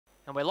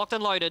And we're locked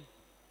and loaded.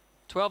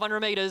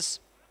 1,200 metres.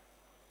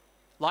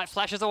 Light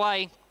flashes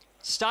away.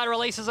 Starter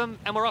releases them,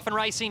 and we're off and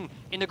racing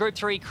in the Group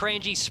 3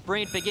 Kranji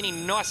Sprint.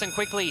 Beginning nice and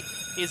quickly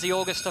is the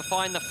August to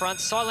find the front.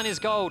 Silent is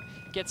Gold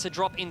gets a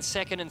drop in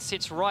second and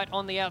sits right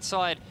on the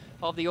outside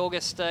of the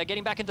August.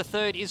 Getting back into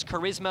third is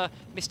Kharisma.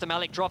 Mr.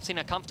 Malek drops in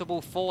a comfortable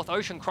fourth.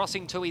 Ocean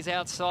Crossing to his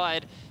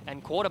outside,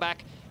 and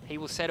Quarterback, he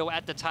will settle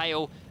at the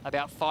tail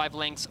about 5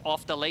 lengths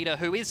off the leader,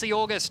 who is the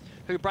August,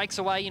 who breaks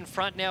away in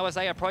front now as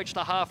they approach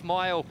the half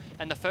mile,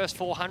 and the first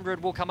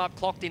 400 will come up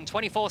clocked in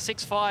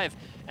 24.65.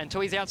 And to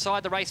his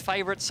outside, the race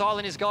favourite,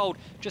 Silent is Gold,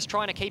 just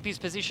trying to keep his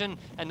position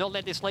and not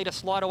let this leader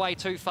slide away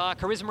too far.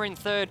 Kharisma in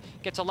third,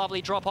 gets a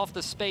lovely drop off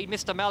the speed.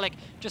 Mr. Malek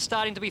just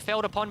starting to be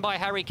felled upon by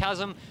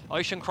Kharisma.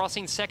 Ocean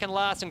Crossing second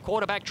last, and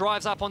Quarterback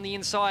drives up on the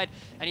inside,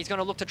 and he's going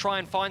to look to try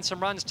and find some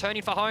runs,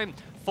 turning for home.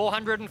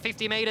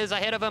 450 metres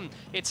ahead of him.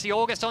 It's the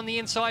August on the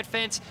inside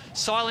fence.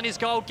 Silent is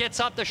Gold gets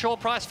up, the short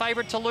price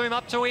favourite to loom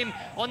up to him.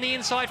 On the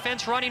inside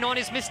fence, running on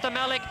is Mr.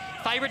 Malek.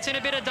 Favourite's in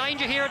a bit of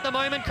danger here at the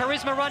moment.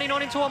 Kharisma running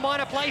on into a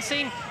minor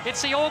placing.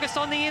 It's the August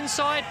on the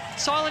inside.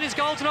 Silent is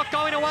Gold's not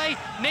going away.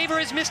 Neither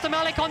is Mr.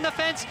 Malek on the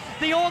fence.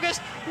 The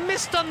August,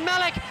 Mr.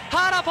 Malek,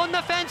 hard up on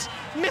the fence.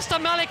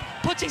 Mr. Malek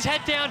puts his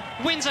head down,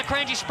 wins a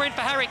Kranji Sprint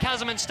for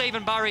Kharisma and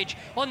Stephen Burridge.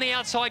 On the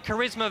outside,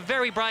 Kharisma,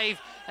 very brave.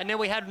 And then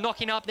we had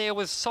knocking up there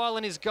was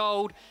Silent is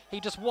Gold. He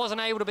just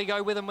wasn't able to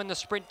go with him when the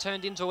sprint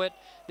turned into it.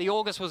 The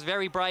August was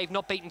very brave,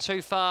 not beaten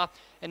too far.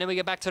 And then we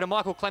get back to the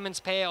Michael Clemens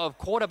pair of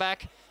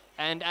Quarterback,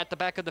 and at the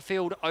back of the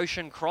field,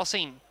 Ocean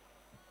Crossing.